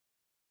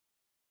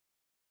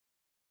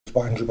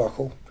by Andrew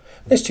Buckle.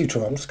 In this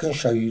tutorial I'm just going to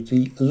show you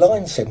the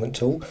line segment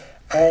tool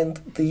and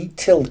the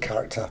tilde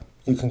character.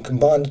 You can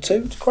combine the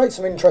two to create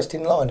some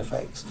interesting line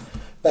effects.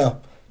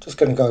 Now, just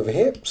going to go over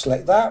here,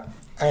 select that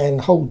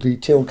and hold the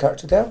tilde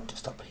character down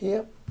just up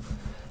here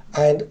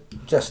and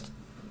just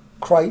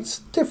creates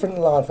different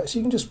line effects.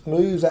 You can just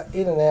move that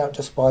in and out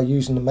just by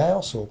using the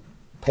mouse or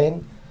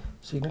pen.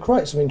 So you can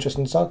create some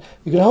interesting design.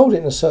 You can hold it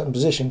in a certain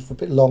position for a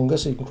bit longer,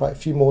 so you can create a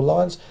few more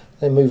lines,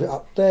 then move it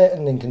up there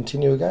and then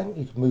continue again.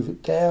 You can move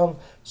it down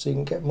so you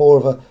can get more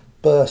of a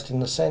burst in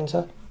the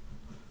centre.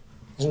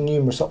 There's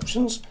numerous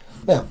options.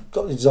 Now,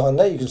 got the design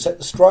there, you can set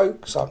the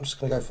stroke, so I'm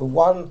just going to go for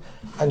 1,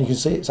 and you can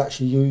see it's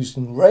actually used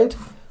in red.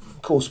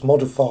 Of course,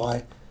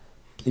 modify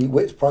the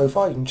width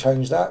profile, you can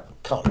change that.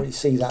 Can't really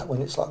see that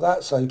when it's like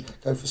that, so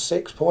go for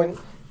 6 point,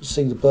 you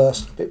see the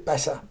burst a bit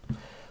better.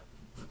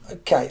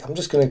 Okay, I'm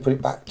just going to put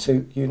it back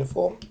to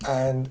uniform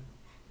and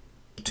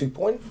 2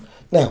 point.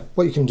 Now,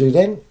 what you can do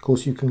then, of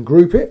course, you can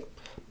group it,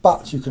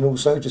 but you can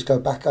also just go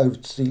back over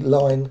to the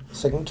line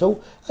segment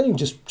tool and you can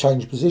just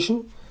change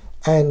position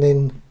and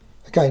then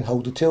again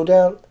hold the tilde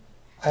down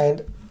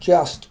and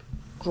just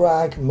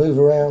drag and move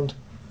around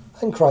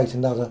and create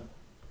another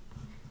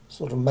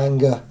sort of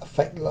manga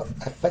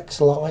effects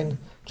line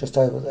just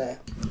over there.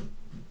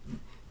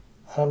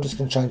 And I'm just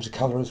going to change the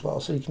colour as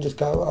well, so you can just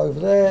go over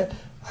there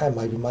and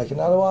maybe make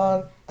another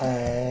one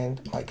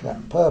and make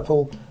that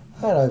purple,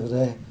 and over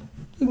there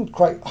you can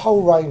create a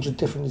whole range of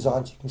different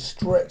designs. You can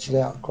stretch it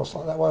out across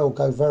like that way or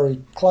go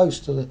very close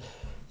to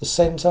the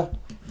centre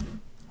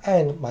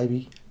and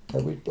maybe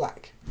go with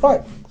black.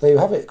 Right, there you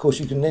have it. Of course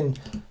you can then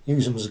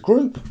use them as a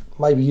group,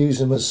 maybe use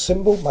them as a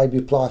symbol, maybe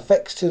apply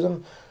effects to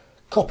them,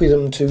 copy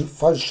them to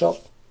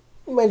Photoshop,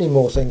 many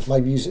more things,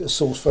 maybe use it as a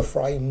source for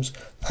frames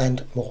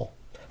and more.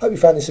 Hope you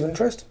found this of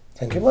interest.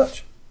 Thank you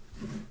much.